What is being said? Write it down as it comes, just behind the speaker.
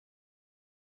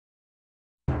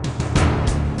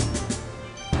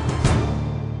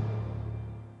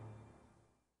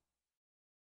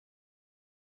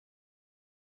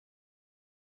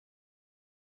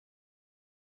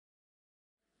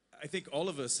I think all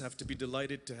of us have to be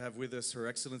delighted to have with us Her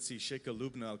Excellency Sheikha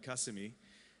Lubna Al Qasimi.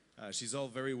 She's all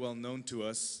very well known to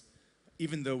us,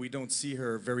 even though we don't see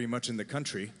her very much in the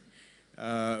country.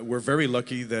 We're very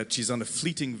lucky that she's on a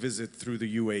fleeting visit through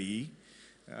the UAE.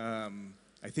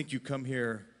 I think you come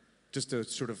here just to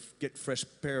sort of get fresh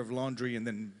pair of laundry and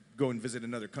then go and visit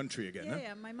another country again. Yeah, huh?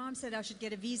 yeah. My mom said I should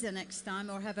get a visa next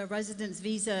time or have a residence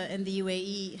visa in the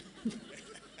UAE.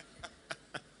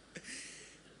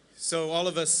 So all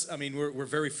of us, I mean, we're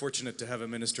very fortunate to have a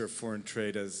Minister of Foreign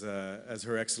Trade as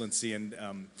Her Excellency, and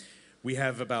we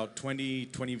have about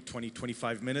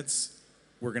 25 minutes.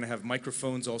 We're going to have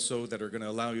microphones also that are going to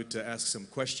allow you to ask some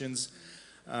questions.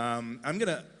 I'm going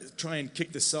to try and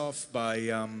kick this off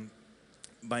by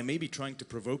maybe trying to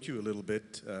provoke you a little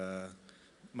bit,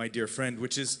 my dear friend,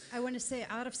 which is... I want to say,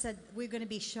 Arif said we're going to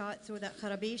be shot through that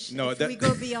kharabish. No, if we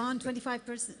go beyond 25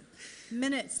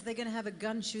 minutes, they're going to have a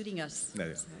gun shooting us.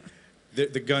 No,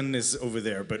 the gun is over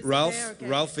there, but Ralph,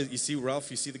 you see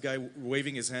the guy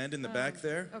waving his hand in the back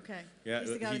there? Okay. Yeah,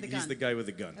 he's the guy with the gun. He's the guy with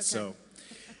the gun. Okay. So,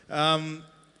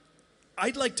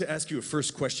 I'd like to ask you a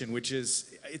first question, which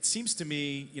is, it seems to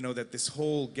me, you know, that this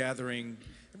whole gathering,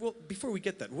 well, before we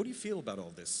get that, what do you feel about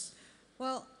all this?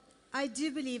 Well, I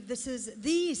do believe this is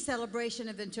the celebration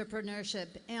of entrepreneurship.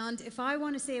 And if I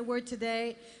want to say a word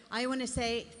today, I want to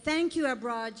say thank you,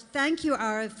 Abraj, thank you,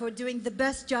 Arif, for doing the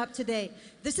best job today.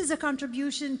 This is a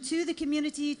contribution to the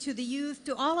community, to the youth,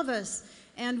 to all of us.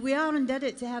 And we are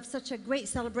indebted to have such a great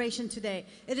celebration today.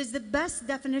 It is the best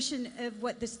definition of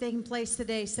what is taking place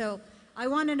today. So I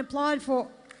want an applaud for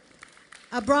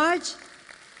Abraj.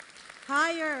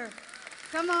 Higher.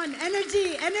 Come on,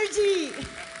 energy, energy.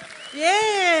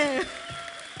 Yeah.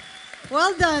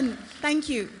 Well done. Thank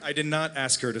you. I did not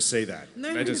ask her to say that.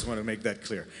 No, I just want to make that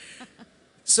clear.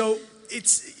 So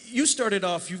you started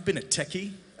off, you've been a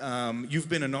techie, you've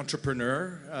been an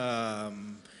entrepreneur,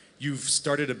 you've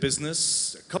started a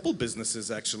business, a couple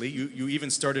businesses actually. You even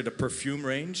started a perfume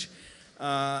range.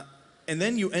 And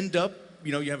then you end up,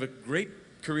 you know, you have a great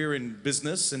career in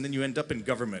business and then you end up in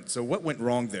government. So what went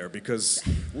wrong there? Because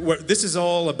what this is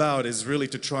all about is really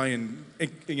to try and,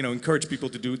 you know, encourage people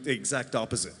to do the exact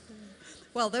opposite.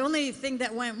 Well, the only thing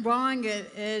that went wrong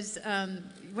is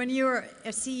when you're a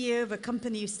CEO of a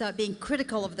company, you start being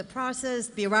critical of the process,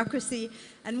 bureaucracy.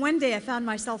 And one day I found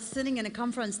myself sitting in a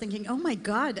conference thinking, oh my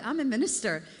God, I'm a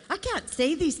minister. I can't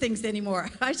say these things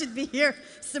anymore. I should be here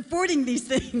supporting these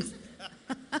things.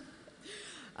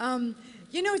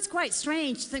 You know, it's quite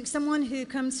strange to think someone who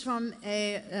comes from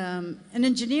an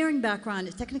engineering background,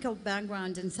 a technical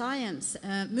background in science,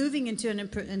 moving into an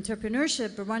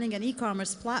entrepreneurship or running an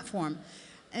e-commerce platform.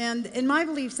 And in my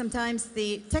belief, sometimes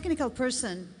the technical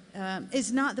person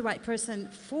is not the right person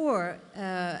for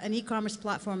an e-commerce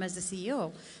platform as a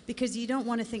CEO, because you don't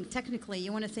want to think technically,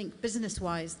 you want to think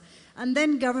business-wise. And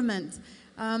then government.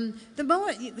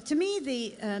 To me,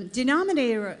 the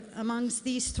denominator amongst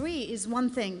these three is one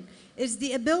thing, is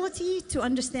the ability to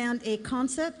understand a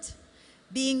concept,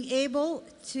 being able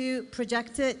to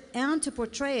project it and to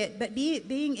portray it, but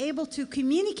being able to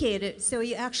communicate it so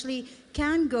you actually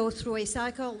can go through a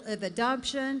cycle of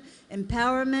adoption,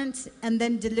 empowerment, and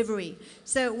then delivery.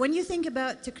 So when you think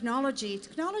about technology,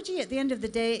 technology at the end of the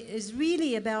day is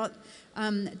really about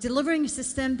delivering a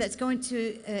system that's going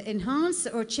to enhance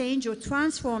or change or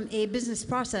transform a business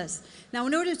process. Now,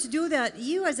 in order to do that,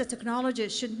 you as a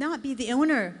technologist should not be the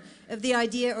owner of the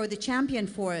idea or the champion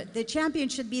for it. The champion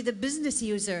should be the business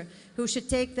user who should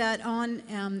take that on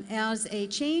as a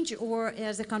change or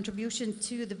as a contribution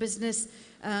to the business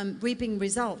reaping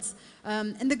results.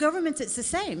 And the government, it's the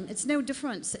same. It's no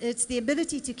difference. It's the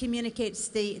ability to communicate, it's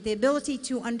the ability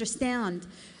to understand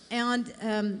and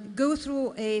go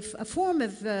through a form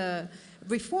of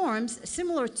reforms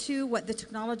similar to what the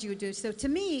technology would do. So to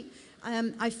me,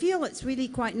 I feel it's really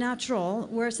quite natural,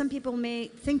 where some people may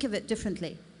think of it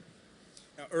differently.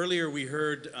 Now, earlier we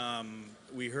heard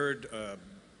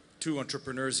two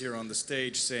entrepreneurs here on the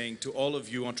stage saying to all of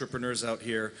you entrepreneurs out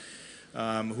here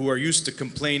who are used to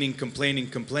complaining,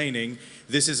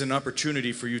 this is an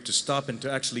opportunity for you to stop and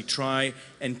to actually try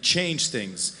and change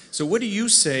things. So what do you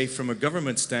say from a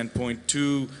government standpoint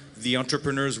to the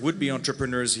entrepreneurs, would-be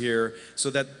entrepreneurs here, so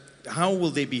that how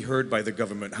will they be heard by the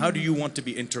government? How do you want to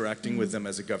be interacting with them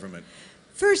as a government?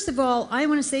 First of all, I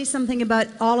want to say something about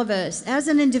all of us. As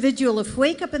an individual,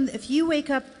 if you wake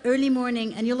up early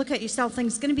morning and you look at yourself, think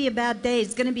it's going to be a bad day,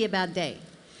 it's going to be a bad day.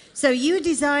 So you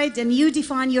decide and you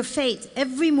define your fate.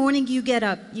 Every morning you get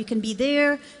up. You can be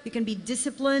there, you can be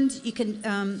disciplined, you can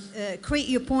create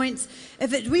your points.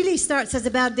 If it really starts as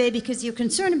a bad day because you're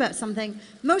concerned about something,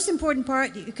 most important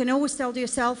part, you can always tell to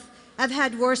yourself, I've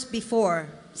had worse before.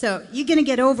 So you're going to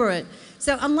get over it.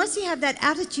 So unless you have that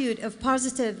attitude of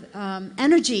positive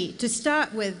energy to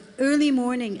start with early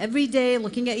morning, every day,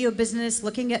 looking at your business,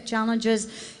 looking at challenges,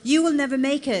 you will never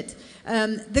make it.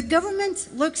 The government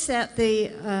looks at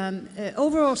the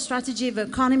overall strategy of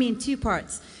economy in two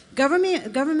parts.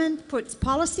 Government puts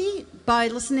policy by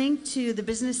listening to the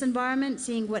business environment,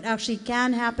 seeing what actually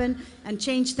can happen and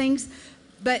change things.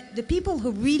 But the people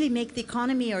who really make the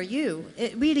economy are you.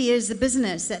 It really is the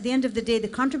business. At the end of the day, the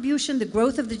contribution, the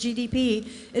growth of the GDP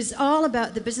is all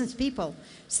about the business people.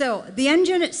 So the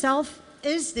engine itself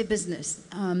is the business.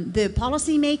 The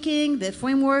policy making, the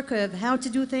framework of how to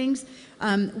do things,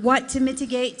 what to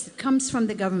mitigate comes from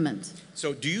the government.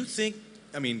 So do you think,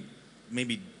 I mean,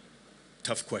 maybe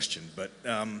tough question, but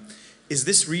is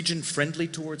this region friendly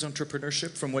towards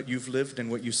entrepreneurship from what you've lived and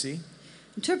what you see?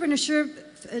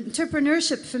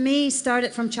 Entrepreneurship for me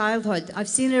started from childhood. I've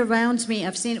seen it around me.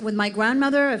 I've seen it with my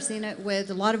grandmother. I've seen it with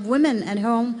a lot of women at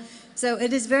home. So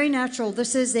it is very natural.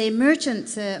 This is a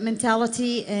merchant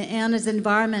mentality and as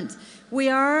environment. We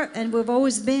are, and we've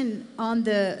always been, on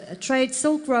the trade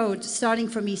Silk Road, starting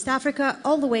from East Africa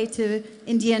all the way to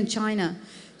India and China.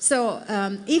 So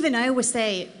even I always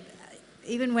say,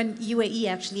 even when UAE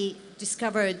actually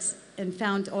discovered and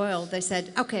found oil, they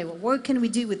said, okay, well, what can we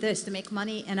do with this to make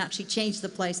money and actually change the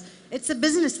place? It's a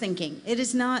business thinking. It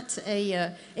is not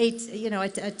a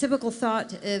typical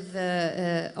thought of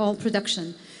oil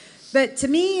production. But to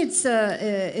me, it's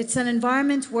an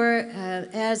environment where,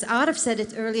 as Arif said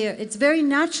it earlier, it's very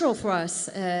natural for us.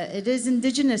 It is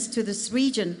indigenous to this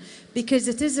region because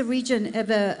it is a region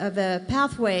of a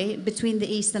pathway between the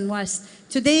East and West.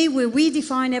 Today, we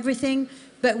redefine everything,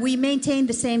 but we maintain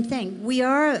the same thing. We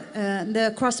are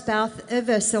the cross path of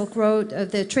a Silk Road,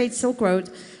 of the trade Silk Road.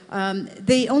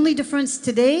 The only difference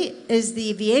today is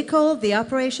the vehicle, the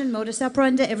operation, modus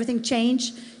operandi, everything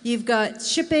changed. You've got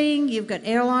shipping, you've got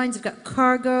airlines, you've got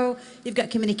cargo, you've got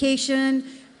communication,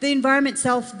 the environment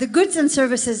itself. The goods and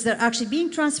services that are actually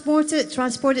being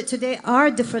transported today are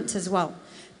different as well.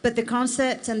 But the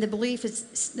concept and the belief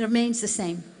remains the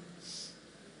same.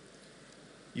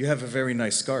 You have a very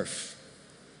nice scarf.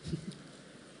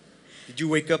 Did you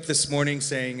wake up this morning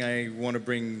saying, I want to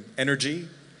bring energy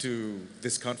to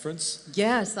this conference?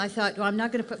 Yes, I thought, well, I'm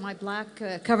not going to put my black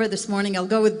cover this morning. I'll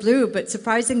go with blue, but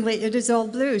surprisingly, it is all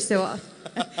blue. So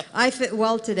I fit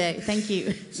well today. Thank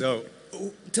you. So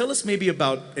tell us maybe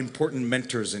about important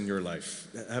mentors in your life.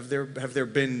 Has there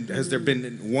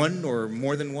been one or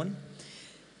more than one?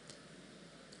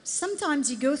 Sometimes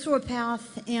you go through a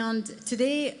path, and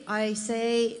today I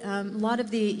say a lot of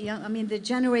the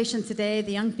generation today,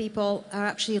 the young people are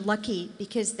actually lucky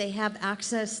because they have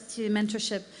access to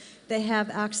mentorship. They have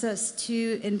access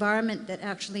to environment that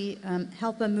actually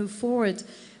help them move forward.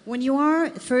 When you are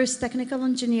first technical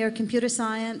engineer, computer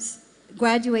science,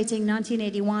 graduating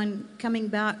 1981, coming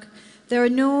back, there are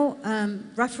no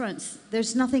reference.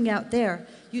 There's nothing out there.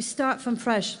 You start from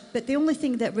fresh, but the only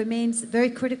thing that remains very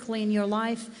critically in your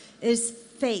life is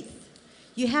faith.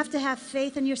 You have to have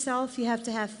faith in yourself. You have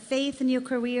to have faith in your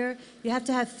career. You have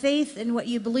to have faith in what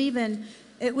you believe in.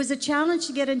 It was a challenge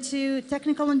to get into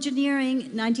technical engineering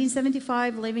in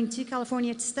 1975, leaving to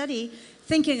California to study,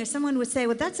 thinking, or someone would say,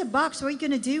 well, that's a box. What are you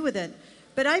going to do with it?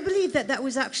 But I believe that that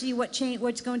was actually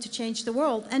what's going to change the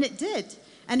world, and it did.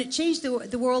 And it changed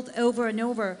the world over and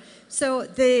over. So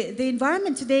the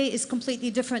environment today is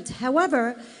completely different.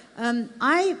 However,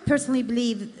 I personally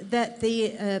believe that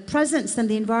the presence and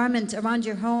the environment around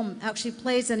your home actually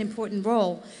plays an important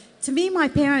role. To me, my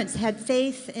parents had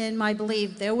faith in my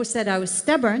belief. They always said I was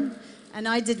stubborn, and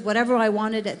I did whatever I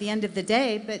wanted at the end of the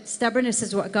day, but stubbornness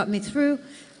is what got me through.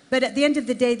 But at the end of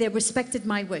the day, they respected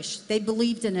my wish. They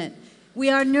believed in it. We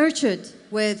are nurtured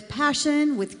with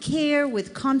passion, with care,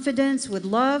 with confidence, with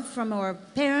love from our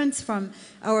parents, from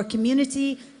our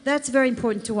community. That's very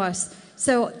important to us.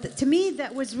 So to me,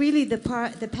 that was really the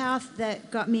path that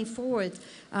got me forward.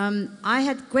 I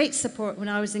had great support when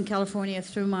I was in California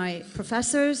through my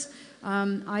professors.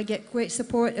 I get great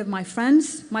support of my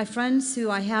friends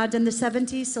who I had in the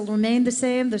 70s still remain the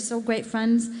same. They're still great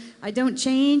friends. I don't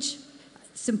change.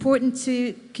 It's important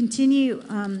to continue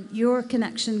your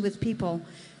connection with people.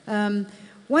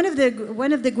 One of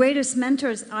the greatest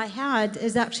mentors I had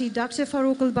is actually Dr.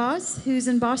 Farouk Al-Baz, who's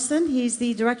in Boston. He's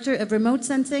the director of remote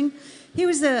sensing. He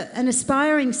was an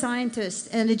aspiring scientist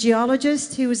and a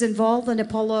geologist who was involved in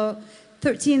Apollo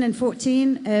 13 and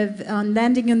 14 on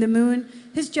landing on the moon.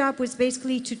 His job was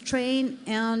basically to train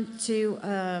and to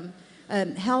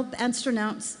help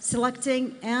astronauts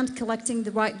selecting and collecting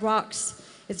the right rocks.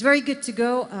 It's very good to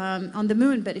go on the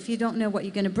moon, but if you don't know what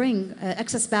you're going to bring,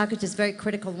 excess baggage is very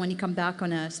critical when you come back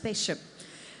on a spaceship.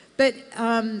 But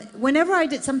whenever I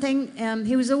did something,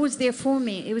 he was always there for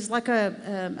me. It was like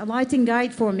a lighting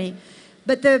guide for me.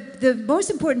 But the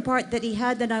most important part that he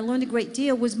had that I learned a great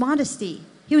deal was modesty.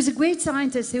 He was a great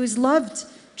scientist. He was loved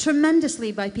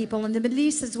tremendously by people in the Middle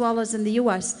East as well as in the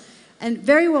US, and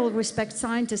very well respected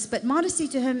scientist. But modesty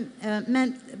to him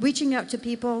meant reaching out to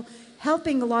people,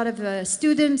 helping a lot of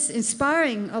students,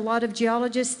 inspiring a lot of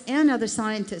geologists and other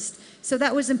scientists. So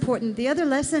that was important. The other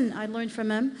lesson I learned from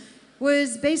him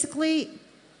was basically,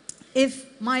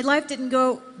 if my life didn't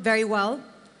go very well,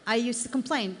 I used to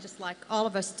complain, just like all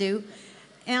of us do.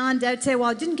 And I'd say, well,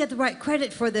 I didn't get the right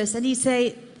credit for this. And he'd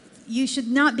say, you should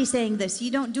not be saying this.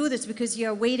 You don't do this because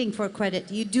you're waiting for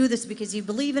credit. You do this because you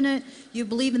believe in it. You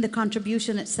believe in the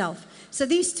contribution itself. So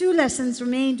these two lessons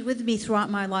remained with me throughout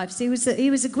my life. So he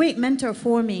was a great mentor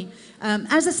for me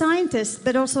as a scientist,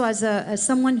 but also as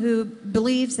someone who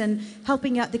believes in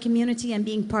helping out the community and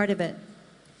being part of it.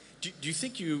 Do you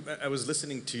think I was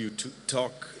listening to you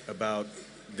talk about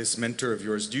this mentor of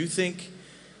yours. Do you think,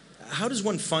 how does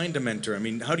one find a mentor? I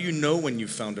mean, how do you know when you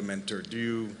found a mentor?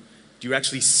 Do you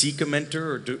actually seek a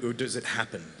mentor, or does it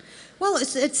happen? Well,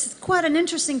 it's quite an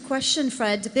interesting question,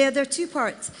 Fred. There are two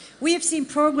parts. We have seen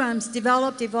programs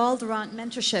developed, evolved around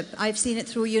mentorship. I've seen it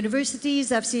through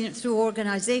universities. I've seen it through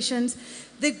organizations.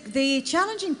 The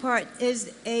challenging part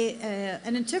is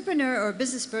an entrepreneur or a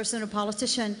business person or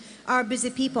politician are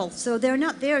busy people. So they're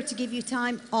not there to give you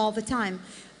time all the time.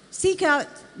 Seek out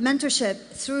mentorship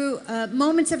through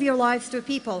moments of your life, through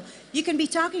people. You can be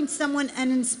talking to someone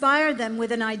and inspire them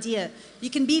with an idea. You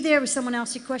can be there with someone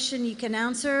asks you a question, you can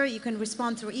answer, you can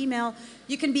respond through email.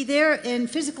 You can be there in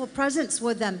physical presence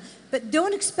with them. But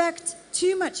don't expect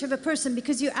too much of a person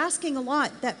because you're asking a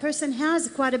lot. That person has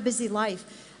quite a busy life.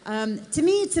 To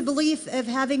me, it's a belief of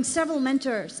having several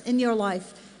mentors in your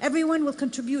life. Everyone will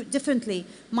contribute differently.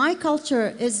 My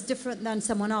culture is different than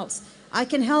someone else. I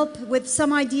can help with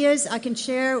some ideas. I can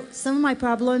share some of my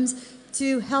problems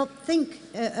to help think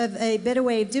of a better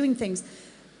way of doing things.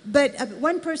 But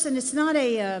one person, it's not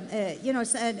a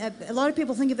lot of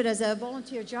people think of it as a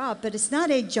volunteer job, but it's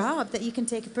not a job that you can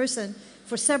take a person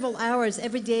for several hours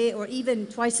every day or even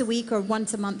twice a week or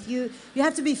once a month. You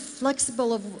have to be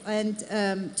flexible and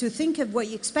to think of what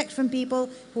you expect from people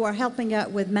who are helping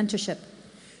out with mentorship.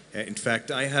 In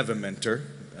fact, I have a mentor.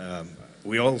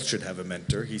 We all should have a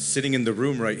mentor. He's sitting in the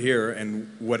room right here, and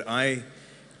what I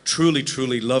truly,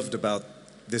 truly loved about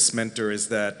this mentor is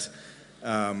that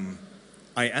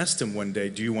I asked him one day,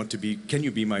 can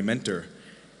you be my mentor?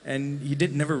 And he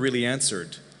never really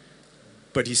answered,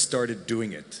 but he started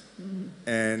doing it. Mm-hmm.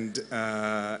 And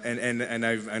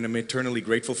I'm eternally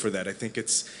grateful for that. I think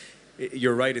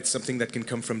you're right, it's something that can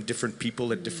come from different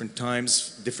people at different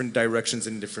times, different directions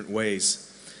in different ways.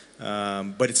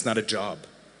 But it's not a job.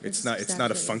 It's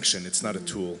not a function. It's not a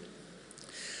tool.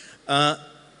 We're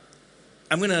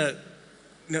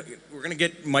gonna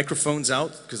get microphones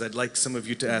out because I'd like some of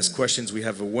you to ask questions. We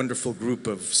have a wonderful group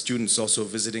of students also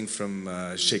visiting from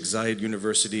Sheikh Zayed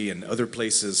University and other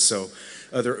places, so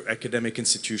other academic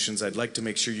institutions. I'd like to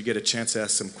make sure you get a chance to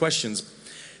ask some questions.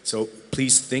 So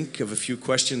please think of a few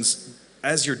questions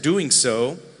as you're doing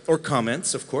so, or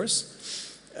comments, of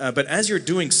course. But as you're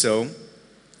doing so,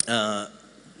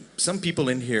 some people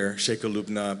in here, Sheikha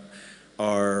Lubna,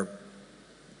 are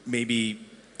maybe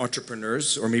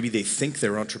entrepreneurs, or maybe they think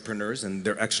they're entrepreneurs and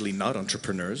they're actually not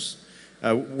entrepreneurs.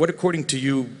 What, according to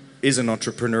you, is an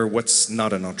entrepreneur? What's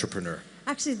not an entrepreneur?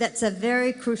 Actually, that's a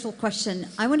very crucial question.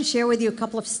 I want to share with you a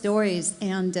couple of stories,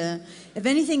 and if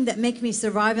anything that makes me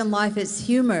survive in life is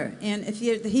humor. And if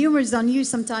the humor is on you,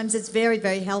 sometimes it's very,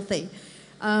 very healthy.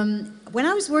 When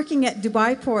I was working at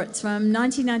Dubai ports from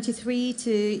 1993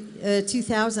 to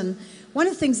 2000, one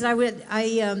of the things that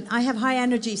I have high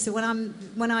energy, so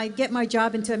when I get my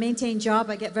job into a maintained job,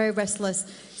 I get very restless.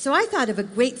 So I thought of a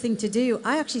great thing to do.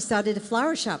 I actually started a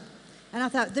flower shop, and I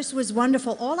thought this was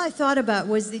wonderful. All I thought about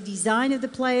was the design of the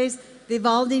place, the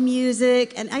Vivaldi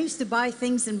music, and I used to buy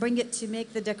things and bring it to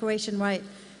make the decoration right.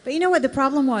 But you know what the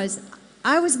problem was?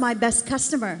 I was my best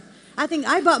customer. I think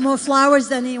I bought more flowers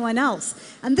than anyone else.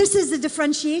 And this is the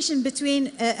differentiation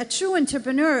between a true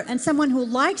entrepreneur and someone who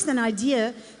likes an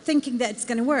idea thinking that it's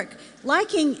going to work.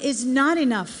 Liking is not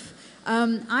enough.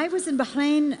 I was in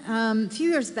Bahrain a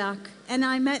few years back, and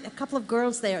I met a couple of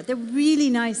girls there. They're really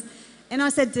nice. And I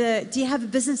said, do you have a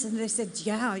business? And they said,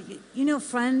 yeah. You know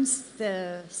Friends,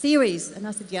 the series? And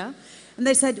I said, yeah. And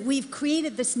they said, we've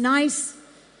created this nice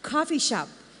coffee shop.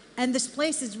 And this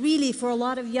place is really for a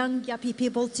lot of young yuppie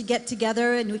people to get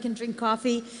together and we can drink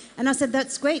coffee. And I said,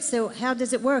 that's great. So how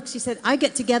does it work? She said, I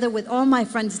get together with all my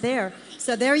friends there.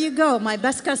 So there you go. My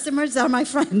best customers are my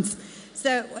friends.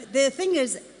 So the thing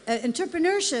is,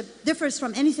 entrepreneurship differs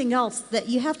from anything else that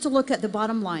you have to look at the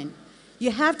bottom line.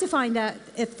 You have to find out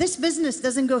if this business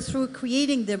doesn't go through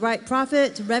creating the right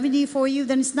profit, revenue for you,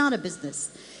 then it's not a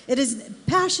business.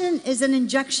 Passion is an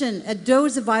injection, a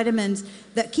dose of vitamins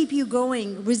that keep you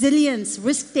going, resilience,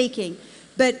 risk-taking.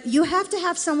 But you have to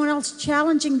have someone else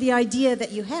challenging the idea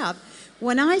that you have.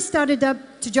 When I started up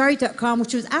Tijari.com,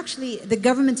 which was actually the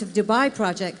government of Dubai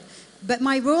project, but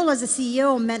my role as a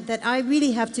CEO meant that I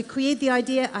really have to create the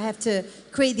idea, I have to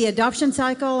create the adoption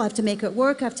cycle, I have to make it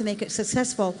work, I have to make it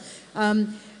successful.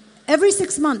 Every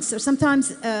 6 months, or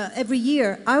sometimes every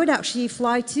year, I would actually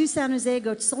fly to San Jose,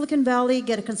 go to Silicon Valley,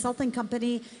 get a consulting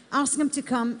company, ask them to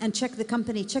come and check the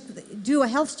company, do a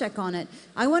health check on it.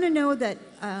 I want to know that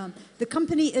the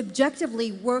company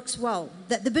objectively works well,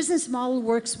 that the business model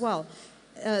works well.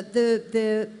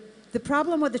 The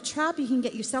problem or the trap you can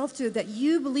get yourself to, that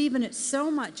you believe in it so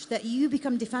much that you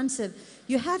become defensive.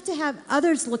 You have to have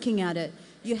others looking at it.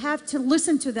 You have to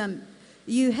listen to them.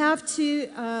 You have to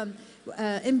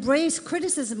embrace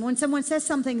criticism. When someone says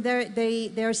something,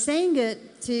 they're saying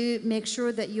it to make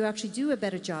sure that you actually do a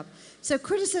better job. So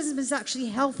criticism is actually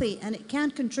healthy, and it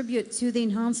can contribute to the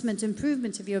enhancement,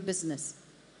 improvement of your business.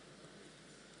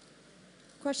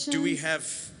 Questions? Do we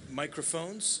have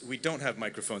microphones? We don't have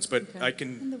microphones, but okay. I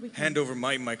can hand over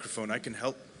my microphone. I can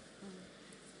help.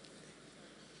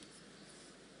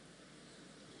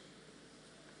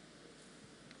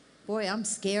 Boy, I'm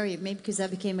scary. Maybe because I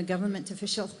became a government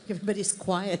official. Everybody's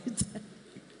quiet.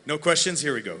 No questions?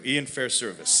 Here we go. Ian, fair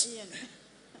service. Ian.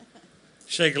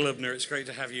 Sheikha Lubna, it's great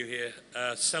to have you here,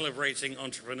 celebrating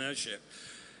entrepreneurship.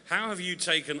 How have you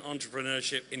taken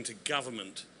entrepreneurship into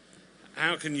government?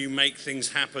 How can you make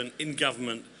things happen in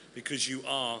government because you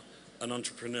are an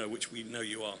entrepreneur, which we know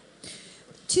you are?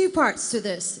 Two parts to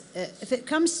this. If it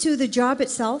comes to the job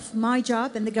itself, my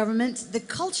job in the government, the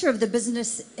culture of the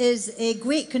business is a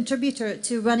great contributor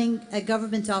to running a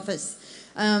government office.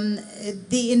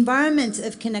 The environment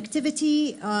of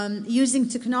connectivity, using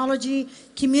technology,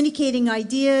 communicating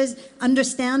ideas,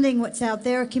 understanding what's out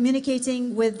there,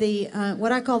 communicating with the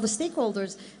what I call the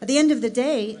stakeholders. At the end of the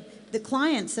day, the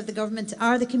clients of the government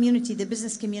are the community, the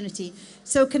business community.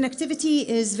 So connectivity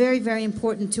is very, very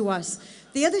important to us.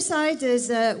 The other side is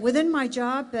within my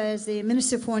job as the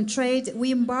Minister for Foreign Trade,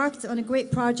 we embarked on a great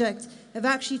project of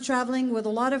actually traveling with a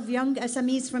lot of young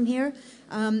SMEs from here.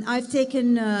 I've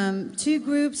taken 2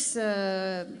 groups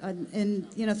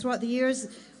throughout the years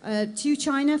to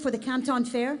China for the Canton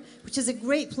Fair, which is a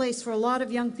great place for a lot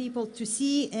of young people to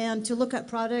see and to look at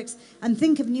products and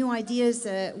think of new ideas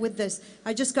with this.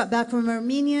 I just got back from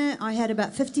Armenia. I had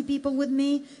about 50 people with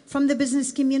me from the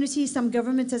business community, some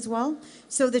government as well.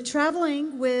 So the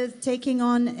traveling with taking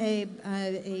on a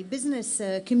business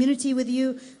community with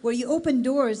you, where you open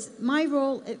doors, my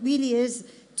role, it really is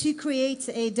to create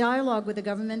a dialogue with the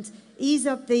government, ease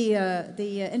up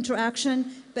the interaction,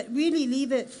 but really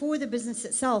leave it for the business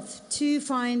itself to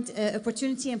find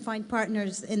opportunity and find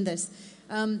partners in this.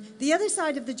 The other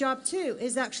side of the job too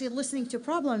is actually listening to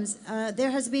problems.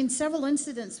 There has been several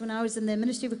incidents when I was in the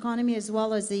Ministry of Economy as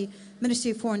well as the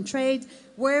Ministry of Foreign Trade,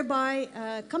 whereby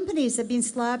companies have been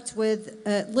slapped with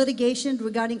litigation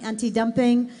regarding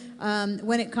anti-dumping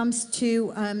when it comes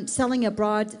to selling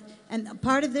abroad. And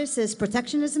part of this is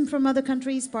protectionism from other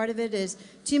countries. Part of it is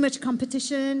too much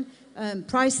competition.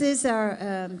 Prices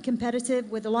are competitive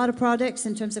with a lot of products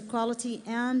in terms of quality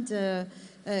and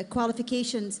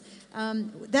qualifications.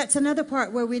 That's another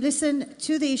part where we listen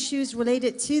to the issues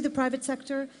related to the private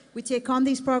sector. We take on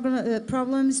these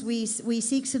problems. We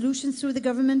seek solutions through the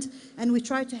government, and we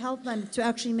try to help them to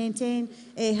actually maintain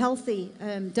a healthy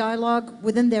dialogue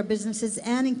within their businesses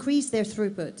and increase their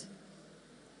throughput.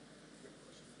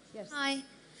 Yes. Hi.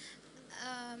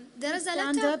 There is a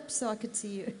lot Stand of... up so I could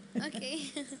see you. Okay.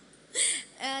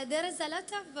 There is a lot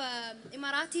of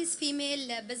Emiratis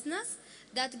female business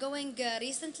that going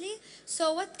recently.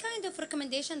 So what kind of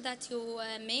recommendation that you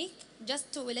make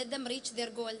just to let them reach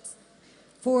their goals?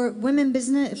 For women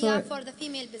business? Yeah, for the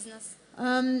female business.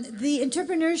 The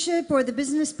entrepreneurship or the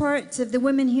business part of the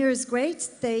women here is great.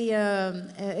 They,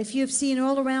 if you've seen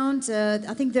all around,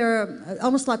 I think there are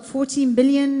almost like 14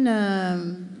 billion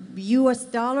US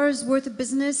dollars worth of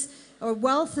business or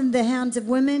wealth in the hands of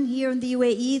women here in the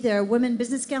UAE. There are women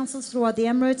business councils throughout the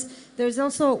Emirates. There's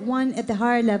also one at the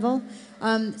higher level.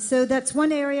 So that's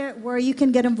one area where you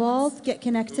can get involved, get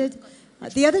connected.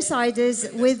 The other side is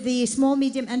with the small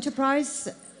medium enterprise.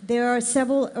 There are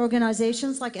several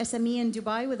organizations like SME in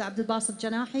Dubai with Abdul Basit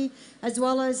Janahi, as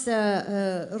well as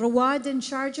Rawad in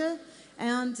Sharjah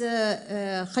and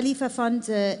Khalifa Fund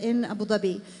in Abu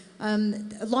Dhabi.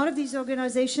 A lot of these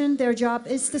organizations, their job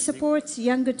is to support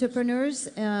young entrepreneurs,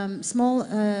 small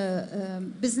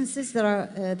businesses that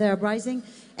are rising.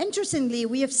 Interestingly,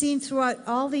 we have seen throughout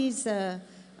all these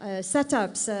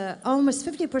setups, almost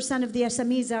 50% of the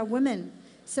SMEs are women.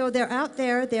 So they're out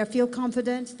there, they feel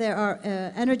confident, they are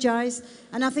energized,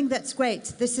 and I think that's great.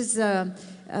 This is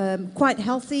quite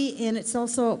healthy, and it's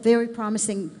also very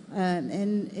promising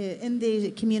in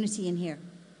the community in here.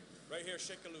 Right here,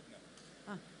 Sheikha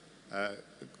Lubna.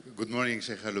 Good morning,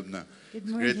 Sheikha Lubna. Good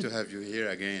morning. Great to have you here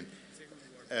again.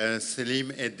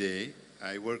 Salim Ede,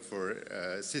 I work for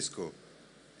Cisco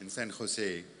in San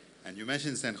Jose. And you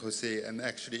mentioned San Jose, and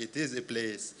actually it is a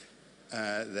place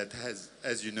that has,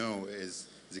 as you know, is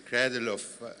the cradle of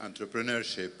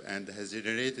entrepreneurship and has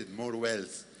generated more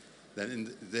wealth than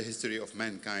in the history of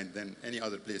mankind than any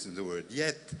other place in the world.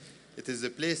 Yet, it is a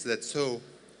place that saw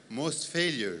most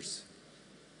failures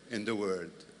in the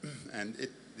world. And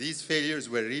these failures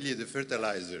were really the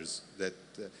fertilizers that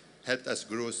helped us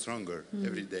grow stronger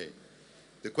every day.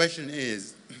 The question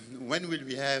is, when will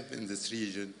we have in this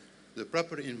region the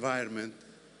proper environment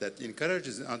that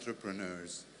encourages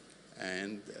entrepreneurs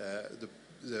and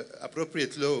the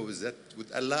appropriate laws that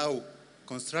would allow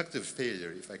constructive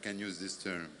failure, if I can use this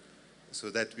term,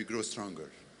 so that we grow stronger?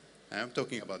 I'm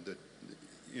talking about a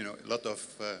lot of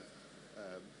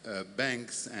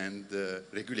banks and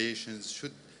regulations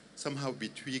should somehow be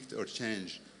tweaked or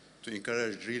changed to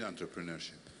encourage real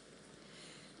entrepreneurship.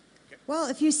 Well,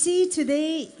 if you see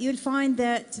today, you'll find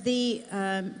that the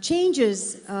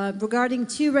changes regarding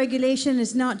to regulation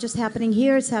is not just happening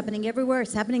here, it's happening everywhere.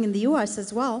 It's happening in the US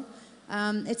as well.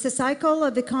 It's a cycle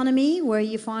of economy where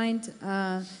you find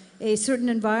a certain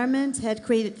environment had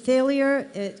created failure,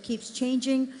 it keeps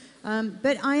changing.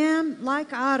 But I am, like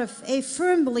Arif, a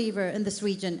firm believer in this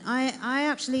region. I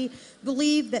actually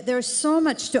believe that there's so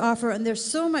much to offer and there's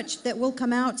so much that will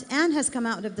come out and has come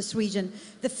out of this region.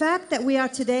 The fact that we are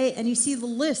today, and you see the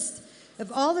list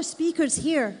of all the speakers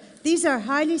here, these are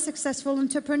highly successful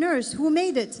entrepreneurs who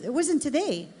made it. It wasn't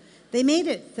today. They made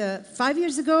it 5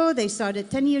 years ago, they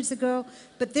started 10 years ago,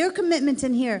 but their commitment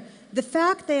in here, the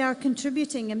fact they are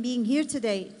contributing and being here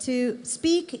today to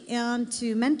speak and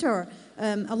to mentor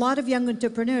a lot of young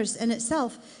entrepreneurs in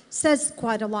itself says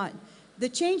quite a lot. The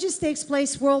changes takes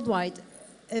place worldwide.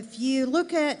 If you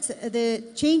look at the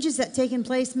changes that taken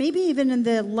place, maybe even in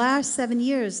the last 7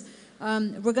 years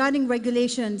regarding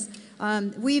regulations,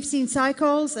 we've seen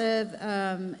cycles of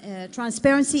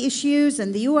transparency issues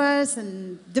in the US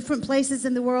and different places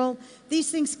in the world.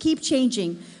 These things keep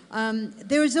changing.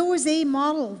 There is always a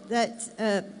model that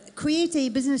creates a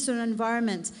business or an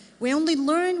environment. We only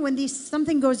learn when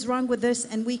something goes wrong with this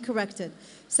and we correct it.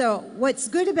 So what's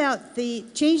good about the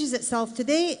changes itself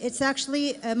today, it's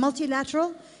actually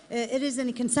multilateral. It is in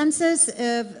a consensus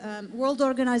of world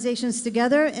organizations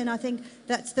together, and I think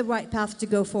that's the right path to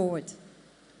go forward.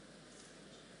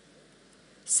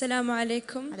 Assalamu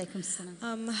alaikum. Alaikum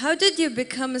salam. How did you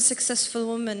become a successful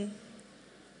woman?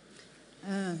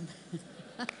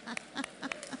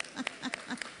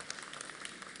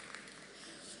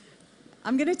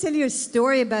 I'm going to tell you a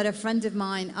story about a friend of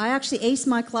mine. I actually aced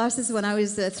my classes when I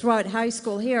was throughout high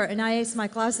school here, and I aced my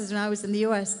classes when I was in the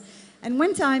US. And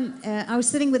one time, I was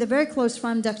sitting with a very close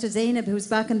friend, Dr. Zainab, who's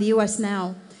back in the US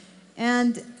now.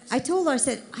 And I told her, I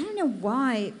said, I don't know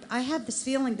why, I have this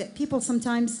feeling that people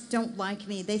sometimes don't like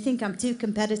me. They think I'm too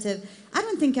competitive. I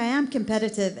don't think I am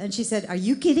competitive. And she said, are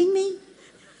you kidding me?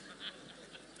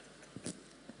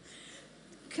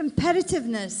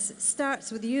 Competitiveness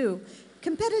starts with you.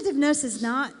 Competitiveness is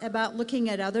not about looking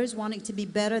at others, wanting to be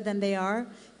better than they are.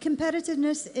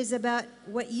 Competitiveness is about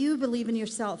what you believe in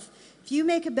yourself. If you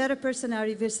make a better person out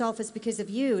of yourself, it's because of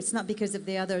you. It's not because of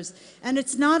the others. And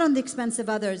it's not on the expense of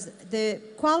others. The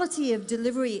quality of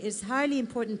delivery is highly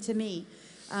important to me.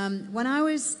 When I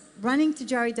was running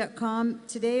Tijari.com,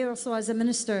 today also as a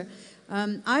minister,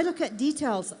 I look at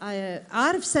details.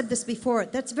 I've said this before.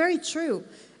 That's very true.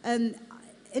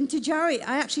 In Tijari,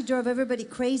 I actually drove everybody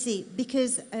crazy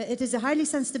because it is a highly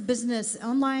sensitive business.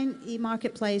 Online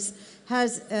e-marketplace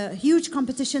has a huge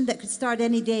competition that could start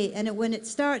any day. And when it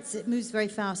starts, it moves very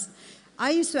fast.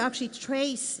 I used to actually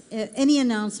trace any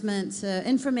announcements,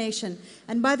 information.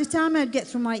 And by the time I'd get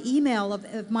through my email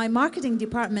of my marketing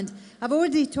department, I've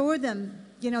already told them,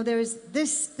 you know, there's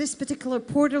this particular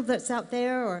portal that's out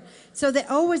there. Or so they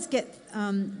always get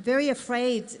very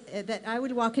afraid that I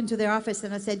would walk into their office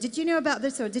and I'd say, did you know about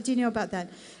this or did you know about that?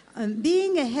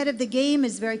 Being ahead of the game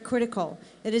is very critical.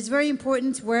 It is very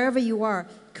important wherever you are.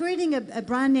 Creating a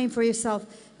brand name for yourself.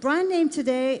 Brand name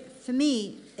today, for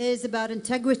me, is about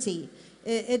integrity.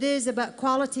 It is about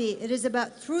quality. It is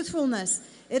about truthfulness.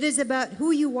 It is about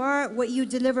who you are, what you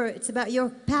deliver. It's about your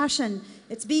passion.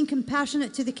 It's being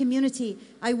compassionate to the community.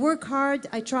 I work hard,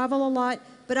 I travel a lot,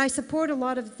 but I support a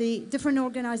lot of the different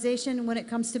organizations when it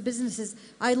comes to businesses.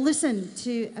 I listen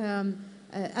to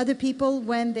other people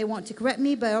when they want to correct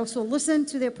me, but I also listen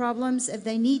to their problems if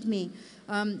they need me.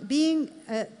 Being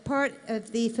part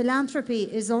of the philanthropy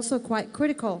is also quite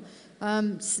critical.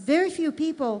 Very few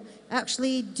people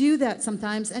actually do that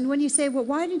sometimes. And when you say, well,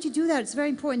 why didn't you do that? It's very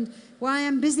important. Well, I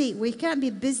am busy. We can't be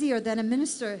busier than a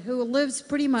minister who lives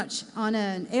pretty much on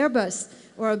an Airbus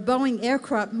or a Boeing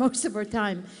aircraft most of our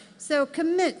time. So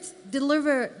commit,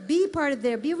 deliver, be part of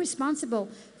there, be responsible,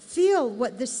 feel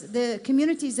what the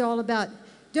community is all about.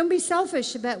 Don't be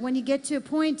selfish about when you get to a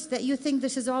point that you think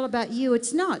this is all about you.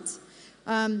 It's not.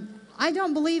 I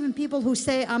don't believe in people who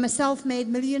say, I'm a self-made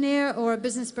millionaire or a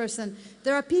business person.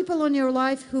 There are people in your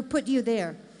life who put you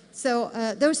there. So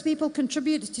those people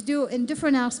contribute to do in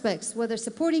different aspects, whether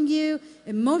supporting you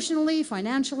emotionally,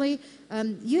 financially.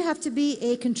 You have to be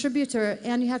a contributor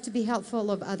and you have to be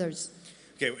helpful of others.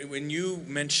 Okay, when you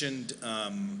mentioned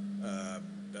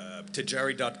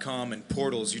Tajari.com and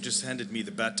portals, you just handed me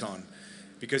the baton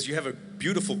because you have a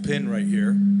beautiful pin right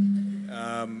here.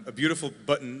 A beautiful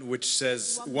button which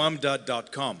says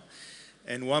wamda.com.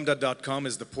 And wamda.com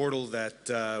is the portal that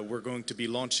we're going to be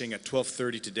launching at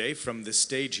 12:30 today from this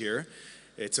stage here.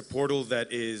 It's a portal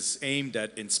that is aimed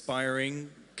at inspiring,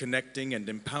 connecting, and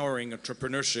empowering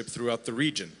entrepreneurship throughout the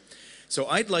region. So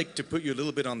I'd like to put you a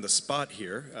little bit on the spot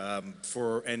here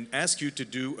and ask you to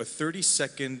do a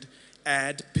 30-second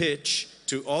ad pitch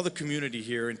to all the community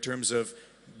here in terms of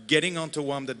getting onto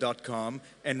wamda.com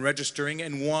and registering,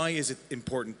 and why is it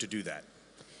important to do that?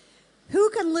 Who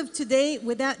can live today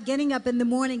without getting up in the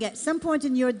morning at some point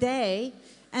in your day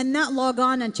and not log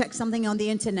on and check something on the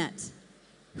internet?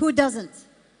 Who doesn't?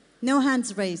 No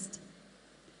hands raised.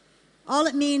 All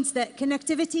it means that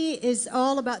connectivity is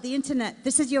all about the internet.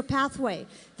 This is your pathway.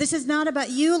 This is not about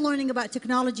you learning about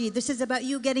technology. This is about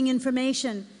you getting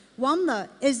information. Wamda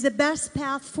is the best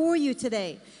path for you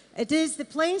today. It is the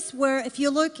place where if you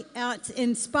look at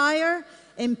inspire,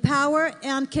 empower,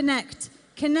 and connect.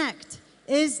 Connect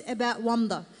is about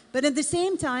Wamda. But at the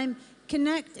same time,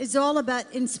 connect is all about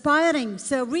inspiring.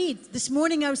 So read. This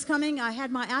morning I was coming, I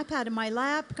had my iPad in my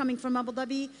lap coming from Abu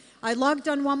Dhabi. I logged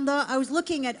on Wamda. I was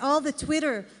looking at all the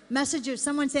Twitter messages,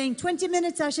 someone saying 20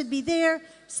 minutes I should be there,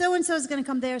 so-and-so is going to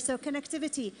come there. So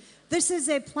connectivity. This is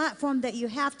a platform that you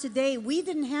have today. We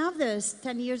didn't have this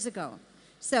 10 years ago.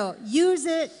 So use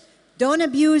it, don't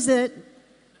abuse it,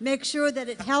 make sure that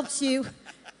it helps you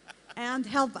and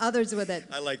help others with it.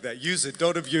 I like that. Use it,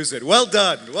 don't abuse it. Well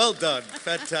done, well done.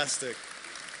 Fantastic.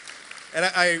 And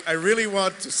I really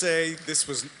want to say this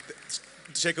was,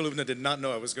 Sheikha Lubna did not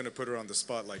know I was going to put her on the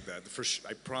spot like that.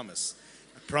 I promise.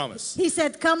 I promise. He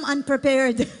said, come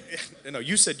unprepared. No,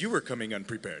 you said you were coming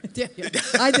unprepared. Yeah.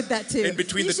 I did that too. In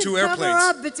between you the two cover airplanes.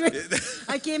 Up between,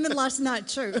 I came in last night,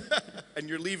 true. And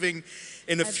you're leaving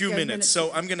in a few minutes.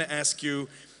 So I'm going to ask you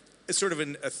sort of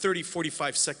a 30,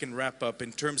 45 second wrap up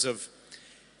in terms of,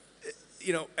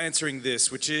 answering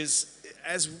this, which is,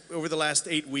 as over the last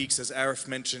 8 weeks, as Arif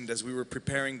mentioned, as we were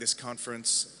preparing this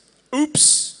conference,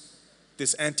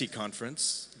 this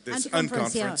anti-conference, this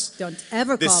unconference, yeah. Don't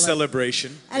ever this call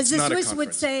celebration. As the Swiss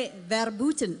would say,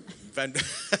 verboten.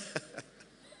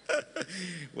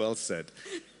 Well said.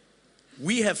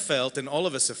 We have felt, and all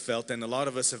of us have felt, and a lot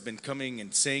of us have been coming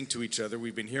and saying to each other,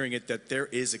 we've been hearing it, that there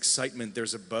is excitement,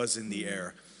 there's a buzz in the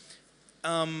air.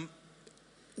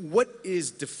 What is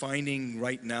defining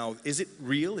right now? Is it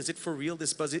real? Is it for real,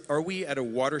 this buzz? Are we at a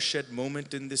watershed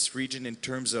moment in this region in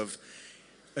terms of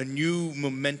a new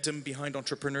momentum behind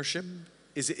entrepreneurship?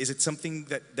 Is it something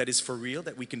that is for real,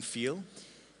 that we can feel?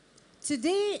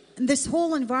 Today, this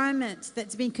whole environment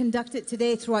that's being conducted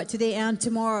today, throughout today and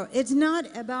tomorrow, it's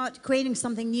not about creating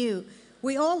something new.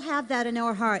 We all have that in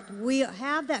our heart. We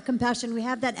have that compassion, we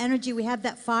have that energy, we have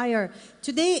that fire.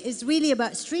 Today is really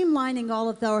about streamlining all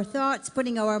of our thoughts,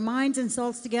 putting our minds and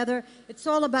souls together. It's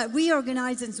all about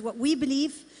reorganizing what we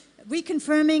believe,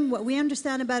 reconfirming what we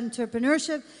understand about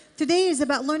entrepreneurship. Today is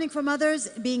about learning from others,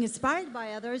 being inspired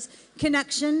by others,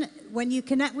 connection. When you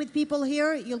connect with people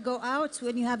here, you'll go out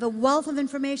when you have a wealth of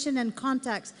information and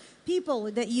contacts.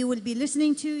 People that you will be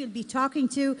listening to, you'll be talking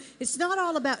to. It's not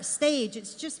all about stage.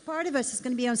 It's just part of us is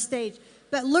going to be on stage.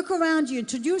 But look around you,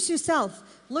 introduce yourself.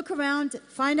 Look around,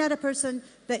 find out a person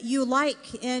that you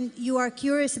like and you are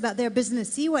curious about their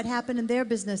business. See what happened in their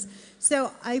business.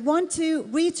 So I want to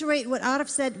reiterate what Arif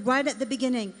said right at the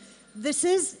beginning. This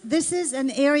is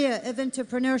an area of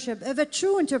entrepreneurship, of a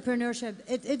true entrepreneurship.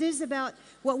 It is about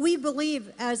what we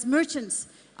believe as merchants.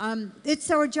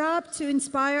 It's our job to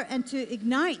inspire and to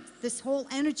ignite this whole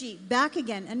energy back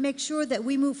again and make sure that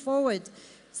we move forward.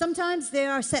 Sometimes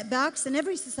there are setbacks in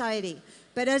every society,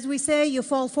 but as we say, you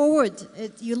fall forward.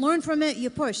 You learn from it, you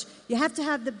push. You have to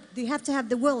have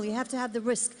the will, you have to have the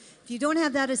risk. If you don't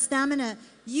have that as stamina,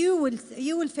 you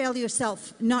will fail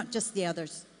yourself, not just the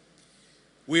others.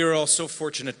 We are all so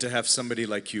fortunate to have somebody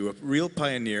like you, a real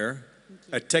pioneer,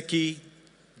 a techie,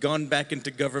 gone back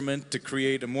into government to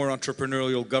create a more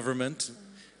entrepreneurial government,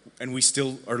 and we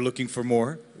still are looking for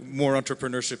more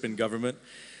entrepreneurship in government.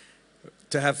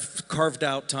 To have carved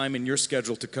out time in your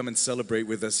schedule to come and celebrate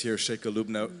with us here, Sheikha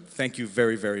Lubna, thank you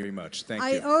very, very much. Thank you.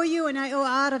 I owe you and I owe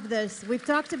out of this. We've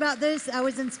talked about this. I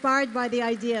was inspired by the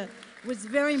idea. It was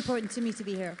very important to me to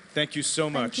be here. Thank you so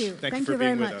much. Thank you. Thank Thank you you for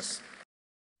very being with much. us.